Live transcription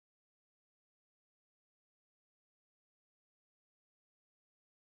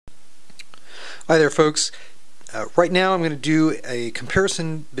Hi there, folks. Right now I'm going to do a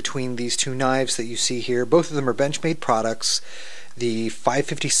comparison between these two knives that you see here. Both of them are Benchmade products, the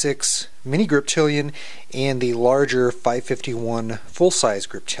 556 Mini-Griptilian and the larger 551 full-size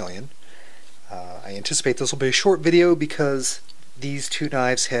Griptilian. I anticipate this will be a short video because these two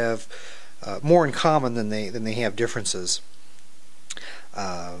knives have more in common than they have differences.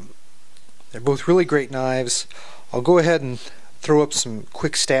 They're both really great knives. I'll go ahead and throw up some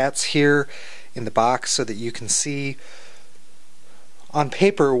quick stats here in the box so that you can see on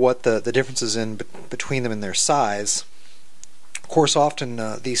paper what the differences between them and their size. Of course, often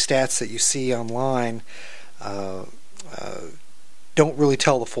these stats that you see online don't really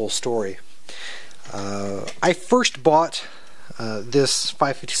tell the full story. I first bought this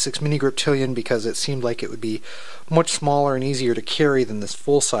 556 Mini-Griptilian because it seemed like it would be much smaller and easier to carry than this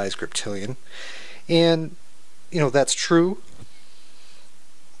full-size Griptilian. And, you know, that's true.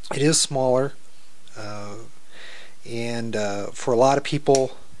 It is smaller, and for a lot of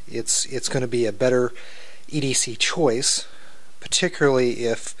people it's going to be a better EDC choice, particularly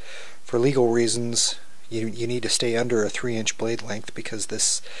if for legal reasons you need to stay under a 3-inch blade length, because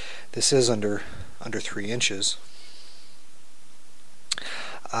this is under 3 inches.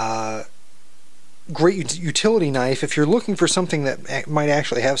 Great utility knife. If you're looking for something that might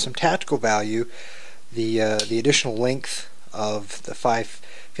actually have some tactical value, the additional length of the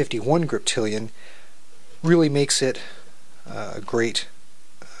 551 Griptilian really makes it a great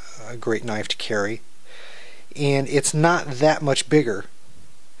knife to carry, and it's not that much bigger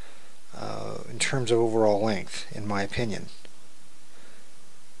in terms of overall length, in my opinion.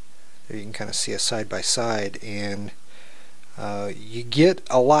 There you can kind of see a side by side, and you get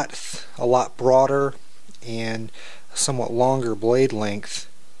a lot broader and somewhat longer blade length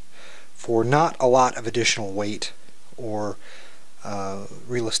for not a lot of additional weight or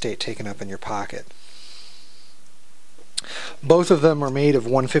real estate taken up in your pocket. Both of them are made of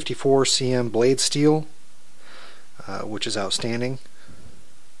 154 cm blade steel, which is outstanding.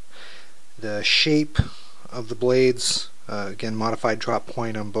 The shape of the blades, again, modified drop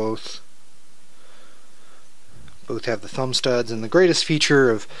point on both. Both have the thumb studs, and the greatest feature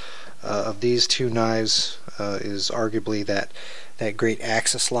of these two knives is arguably that great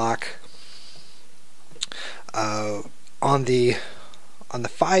axis lock. On the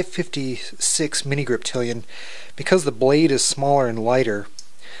 556 Mini-Griptilian, because the blade is smaller and lighter,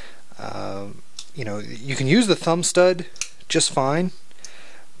 you know, you can use the thumb stud just fine,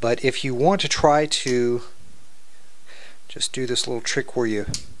 but if you want to try to just do this little trick where you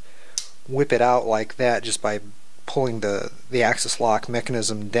whip it out like that just by pulling the axis lock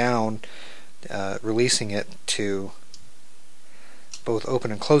mechanism down, releasing it to both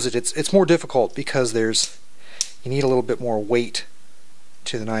open and close it, it's more difficult because you need a little bit more weight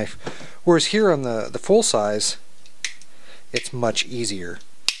to the knife. Whereas here on the full size, it's much easier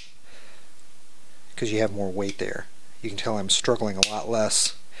because you have more weight there. You can tell I'm struggling a lot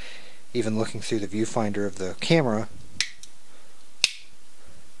less, even looking through the viewfinder of the camera.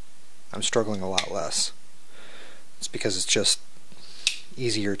 I'm struggling a lot less. It's because it's just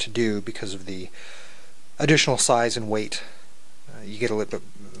easier to do because of the additional size and weight. You get a little bit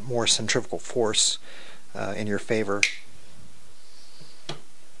more centrifugal force in your favor.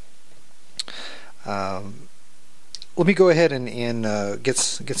 Let me go ahead and get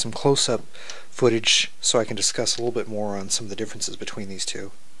some close-up footage so I can discuss a little bit more on some of the differences between these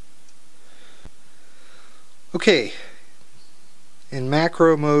two. Okay, in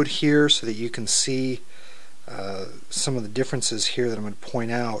macro mode here so that you can see some of the differences here that I'm going to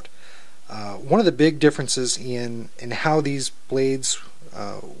point out. One of the big differences in how these blades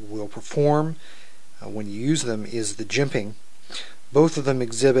will perform when you use them is the jimping. Both of them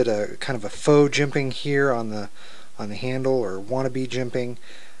exhibit a kind of a faux jimping here on the handle, or wannabe jimping,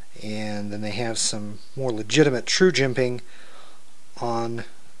 and then they have some more legitimate true jimping on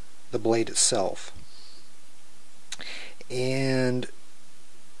the blade itself. And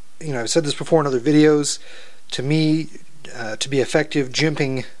you know, I've said this before in other videos, to me, to be effective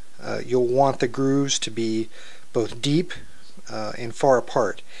jimping, you'll want the grooves to be both deep and far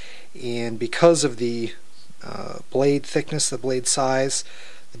apart. And because of the blade thickness, the blade size,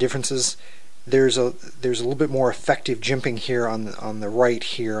 the differences, there's a little bit more effective jimping here on the right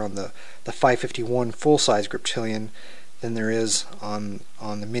here on the 551 full-size Griptilian than there is on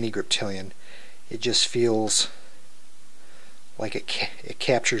the Mini-Griptilian. It just feels like it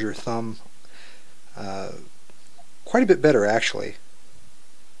captures your thumb quite a bit better, actually.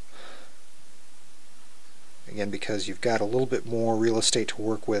 Again, because you've got a little bit more real estate to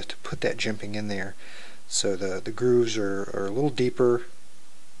work with to put that jimping in there. So the grooves are a little deeper,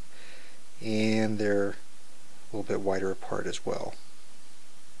 and they're a little bit wider apart as well.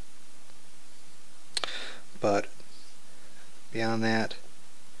 But beyond that,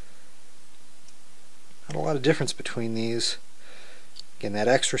 not a lot of difference between these. Again, that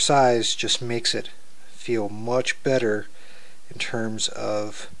extra size just makes it feel much better in terms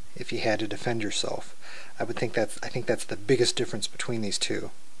of if you had to defend yourself. I think that's the biggest difference between these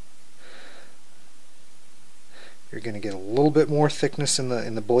two. You're going to get a little bit more thickness in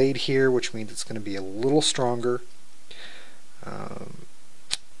the blade here, which means it's going to be a little stronger.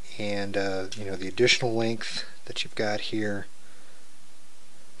 And you know, the additional length that you've got here,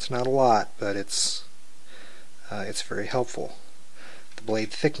 it's not a lot, but it's very helpful. The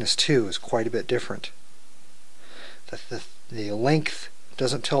blade thickness too is quite a bit different. The length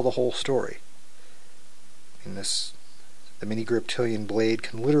doesn't tell the whole story. In this, the Mini-Griptilian blade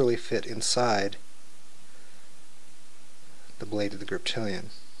can literally fit inside the blade of the Griptilian.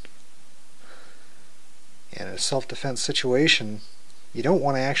 And in a self-defense situation, you don't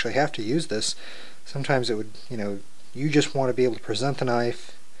want to actually have to use this. Sometimes it would, you know, you just want to be able to present the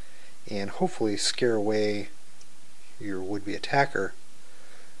knife and hopefully scare away your would-be attacker.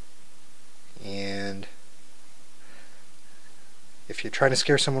 And if you're trying to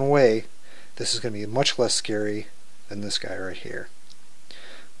scare someone away, this is going to be much less scary than this guy right here.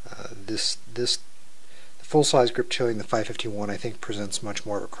 The full-size Griptilian, the 551, I think presents much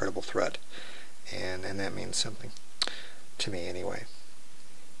more of a credible threat, and that means something to me anyway.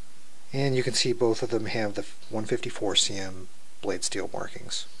 And you can see both of them have the 154 cm blade steel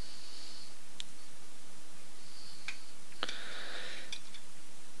markings.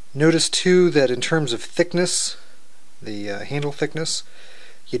 Notice too that in terms of thickness, the handle thickness,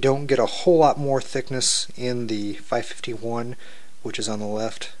 you don't get a whole lot more thickness in the 551, which is on the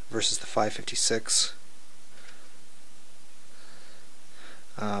left, versus the 556.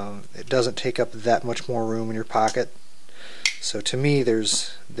 It doesn't take up that much more room in your pocket. So to me,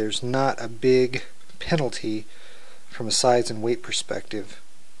 there's not a big penalty from a size and weight perspective.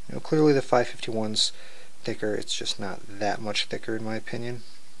 You know, clearly the 551's thicker. It's just not that much thicker in my opinion.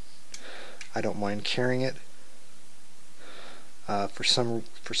 I don't mind carrying it. For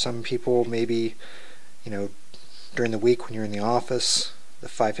some people, maybe, you know, during the week when you're in the office, the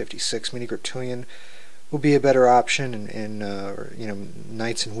 556 Mini-Griptilian will be a better option, and you know,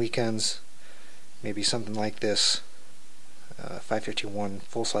 nights and weekends, maybe something like this 551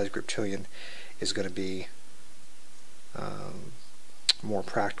 full-size Griptilian is going to be a more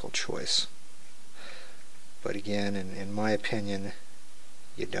practical choice. But again, in my opinion,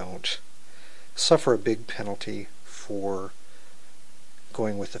 you don't suffer a big penalty for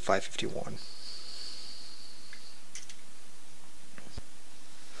going with the 551.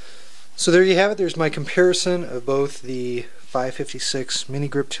 So there you have it. There's my comparison of both the 556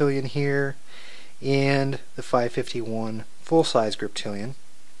 Mini-Griptilian here and the 551 full-size Griptilian.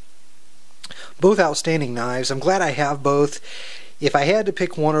 Both outstanding knives. I'm glad I have both. If I had to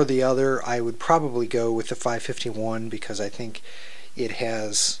pick one or the other, I would probably go with the 551 because I think it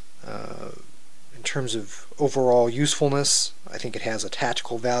has, in terms of overall usefulness, I think it has a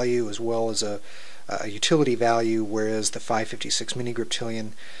tactical value as well as a utility value, whereas the 556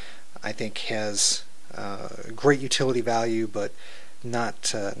 Mini-Griptilian I think has great utility value, but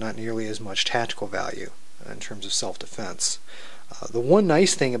not nearly as much tactical value in terms of self-defense. The one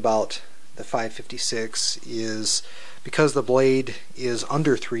nice thing about the 556 is because the blade is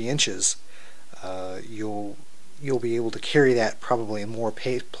under 3 inches, you'll be able to carry that probably in more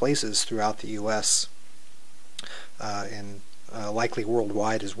places throughout the U.S. And likely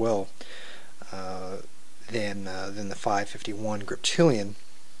worldwide as well than the 551 Griptilian.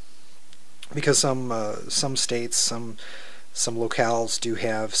 Because some states, some locales do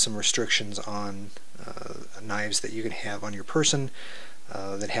have some restrictions on knives that you can have on your person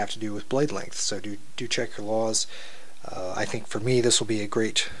that have to do with blade length. So do check your laws. I think for me this will be a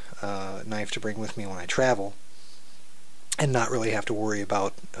great knife to bring with me when I travel, and not really have to worry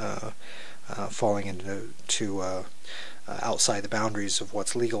about falling into outside the boundaries of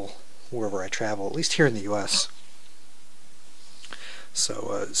what's legal wherever I travel, at least here in the U.S.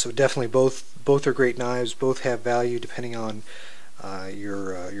 So definitely both are great knives. Both have value depending on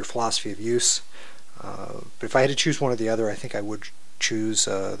your philosophy of use. But if I had to choose one or the other, I think I would choose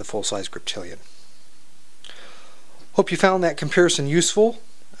the full-size Griptilian. Hope you found that comparison useful.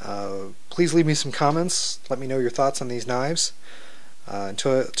 Please leave me some comments. Let me know your thoughts on these knives.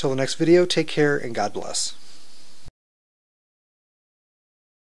 Until the next video, take care and God bless.